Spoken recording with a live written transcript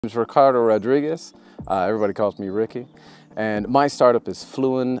It's Ricardo Rodriguez. Everybody calls me Ricky. And my startup is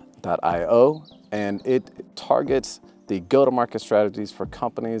Fluent.io, and it targets the go-to-market strategies for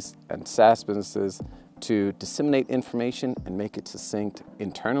companies and SaaS businesses to disseminate information and make it succinct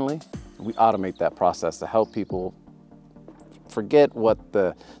internally. We automate that process to help people forget what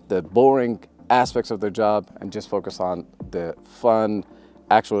the boring aspects of their job and just focus on the fun,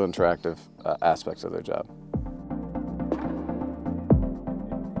 actual interactive aspects of their job.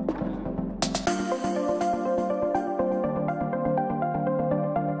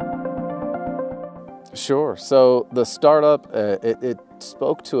 Sure. So the startup, it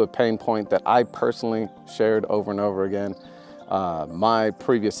spoke to a pain point that I personally shared over and over again. My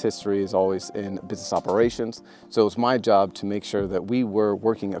previous history is always in business operations, so it's my job to make sure that we were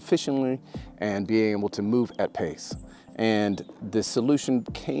working efficiently and being able to move at pace. And the solution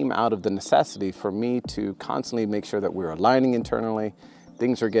came out of the necessity for me to constantly make sure that we're aligning internally,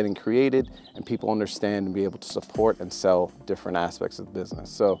 things are getting created, and people understand and be able to support and sell different aspects of the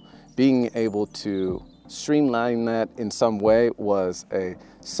business. So being able to streamline that in some way was a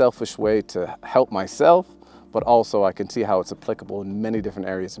selfish way to help myself, but also I can see how it's applicable in many different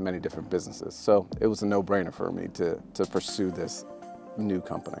areas and many different businesses. So it was a no-brainer for me to pursue this new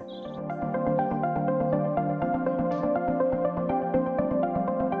company.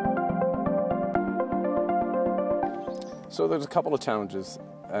 So there's a couple of challenges,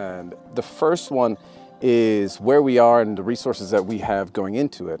 and the first one is where we are and the resources that we have going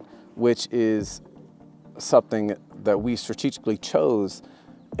into it, which is something that we strategically chose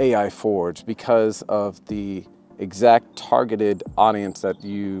AI Forge because of the exact targeted audience that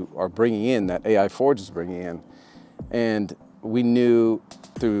you are bringing in, that AI Forge is bringing in. And we knew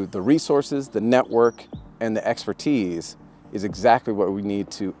through the resources, the network, and the expertise is exactly what we need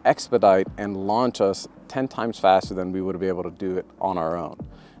to expedite and launch us 10 times faster than we would be able to do it on our own.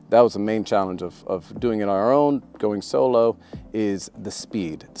 That was the main challenge of doing it on our own, going solo, is the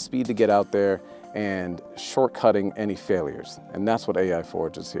speed to get out there and shortcutting any failures. And that's what AI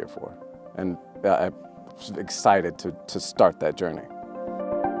Forge is here for. And I'm excited to start that journey.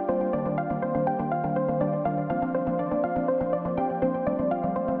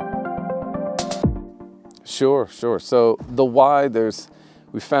 Sure. So the why,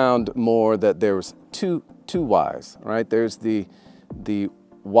 we found more that there was two whys, right? There's the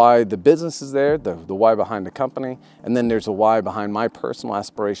why the business is there, the why behind the company, and then there's a why behind my personal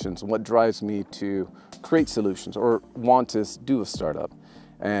aspirations and what drives me to create solutions or want to do a startup.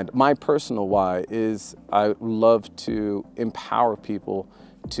 And my personal why is I love to empower people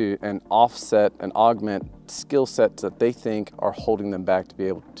and offset and augment skill sets that they think are holding them back to be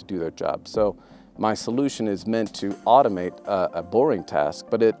able to do their job. So my solution is meant to automate a boring task,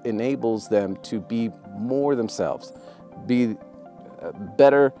 but it enables them to be more themselves, be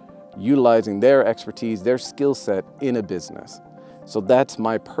better utilizing their expertise, their skill set in a business. So that's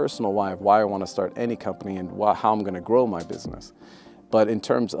my personal why of why I want to start any company and how I'm going to grow my business. But in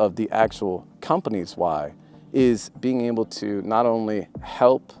terms of the actual company's why, is being able to not only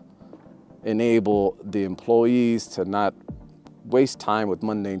help enable the employees to not waste time with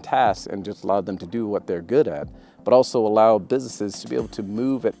mundane tasks and just allow them to do what they're good at, but also allow businesses to be able to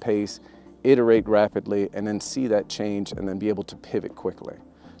move at pace, iterate rapidly, and then see that change and then be able to pivot quickly.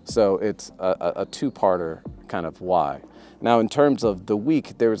 So it's a two-parter kind of why. Now, in terms of the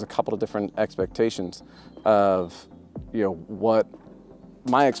week, there was a couple of different expectations of, what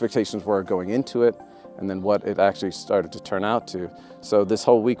my expectations were going into it, and then what it actually started to turn out to. So this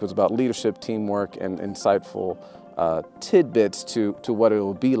whole week was about leadership, teamwork, and insightful tidbits to what it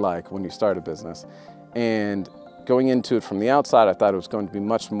will be like when you start a business. And going into it from the outside, I thought it was going to be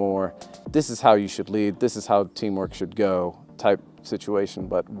much more, this is how you should lead, this is how teamwork should go type situation.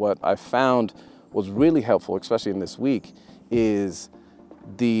 But what I found was really helpful, especially in this week, is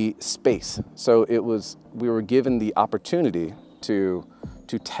the space. So we were given the opportunity to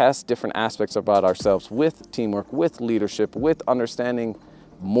test different aspects about ourselves with teamwork, with leadership, with understanding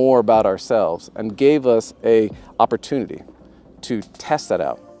more about ourselves, and gave us a opportunity to test that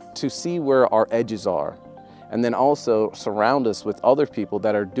out, to see where our edges are, and then also surround us with other people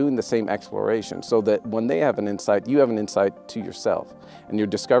that are doing the same exploration, so that when they have an insight, you have an insight to yourself, and you're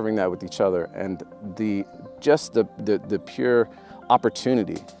discovering that with each other. And the pure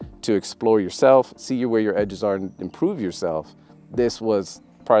opportunity to explore yourself, see where your edges are, and improve yourself. This was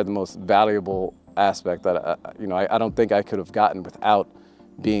probably the most valuable aspect that I don't think I could have gotten without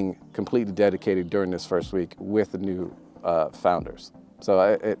being completely dedicated during this first week with the new founders.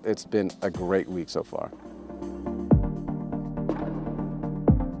 So it's been a great week so far.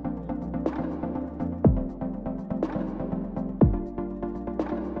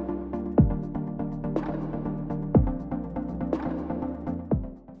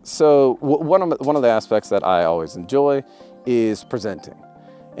 So one of the aspects that I always enjoy is presenting,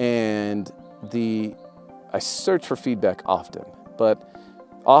 and I search for feedback often, but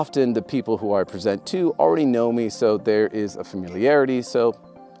often the people who I present to already know me, so there is a familiarity. So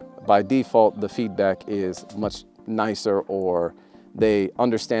by default, the feedback is much nicer, or they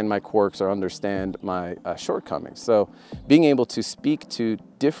understand my quirks or understand my shortcomings. So being able to speak to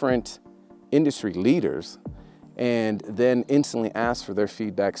different industry leaders and then instantly ask for their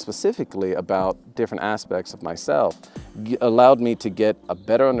feedback specifically about different aspects of myself allowed me to get a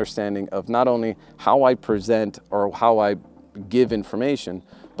better understanding of not only how I present or how I give information,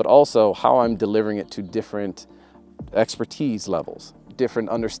 but also how I'm delivering it to different expertise levels, different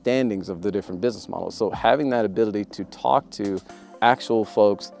understandings of the different business models. So having that ability to talk to actual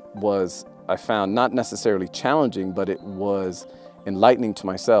folks was, I found, not necessarily challenging, but it was enlightening to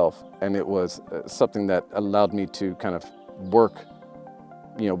myself, and it was something that allowed me to kind of work,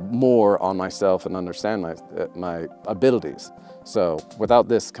 more on myself and understand my abilities. So without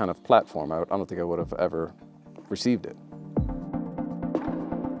this kind of platform, I don't think I would have ever received it.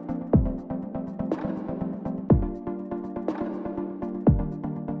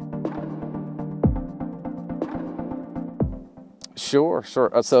 Sure.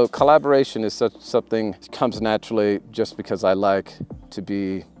 So collaboration is something that comes naturally just because I'm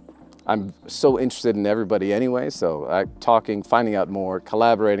so interested in everybody anyway. So finding out more,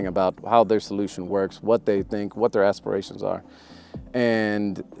 collaborating about how their solution works, what they think, what their aspirations are.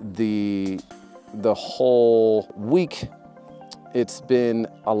 And the whole week, it's been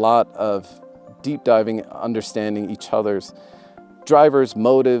a lot of deep diving, understanding each other's drivers,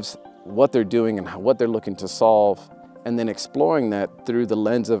 motives, what they're doing and what they're looking to solve, and then exploring that through the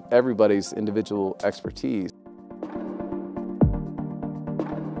lens of everybody's individual expertise.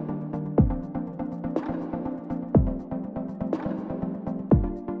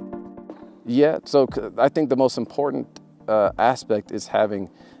 Yeah, so I think the most important aspect is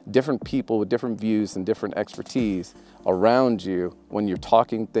having different people with different views and different expertise around you when you're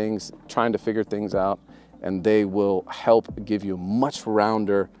talking things, trying to figure things out, and they will help give you a much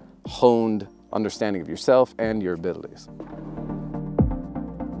rounder, honed understanding of yourself and your abilities.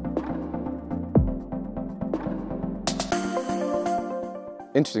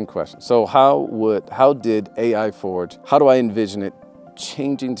 Interesting question. So how did AI Forge, how do I envision it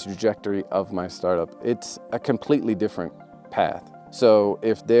changing the trajectory of my startup? It's a completely different path. So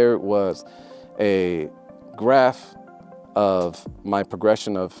if there was a graph of my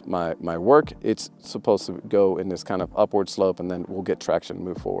progression of my work, it's supposed to go in this kind of upward slope, and then we'll get traction and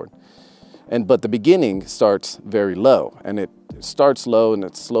move forward. But the beginning starts very low, and it starts low, and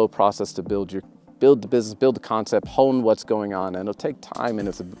it's a slow process to build the business, build the concept, hone what's going on, and it'll take time, and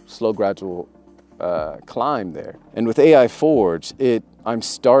it's a slow, gradual climb there. And with AI Forge, I'm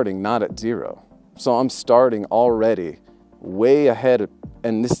starting not at zero. So I'm starting already way ahead,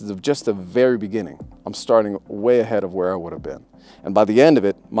 and this is just the very beginning. I'm starting way ahead of where I would have been. And by the end of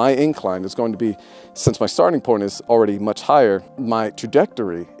it, my incline is going to be, since my starting point is already much higher, my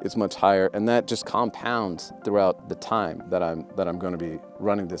trajectory is much higher, and that just compounds throughout the time that I'm going to be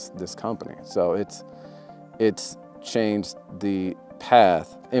running this company. So it's changed the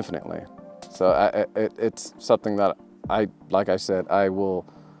path infinitely. So it's something that like I said, I will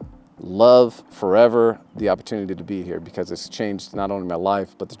love forever the opportunity to be here, because it's changed not only my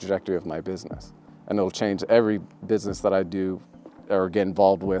life, but the trajectory of my business. And it'll change every business that I do or get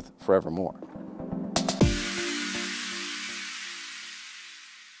involved with forevermore.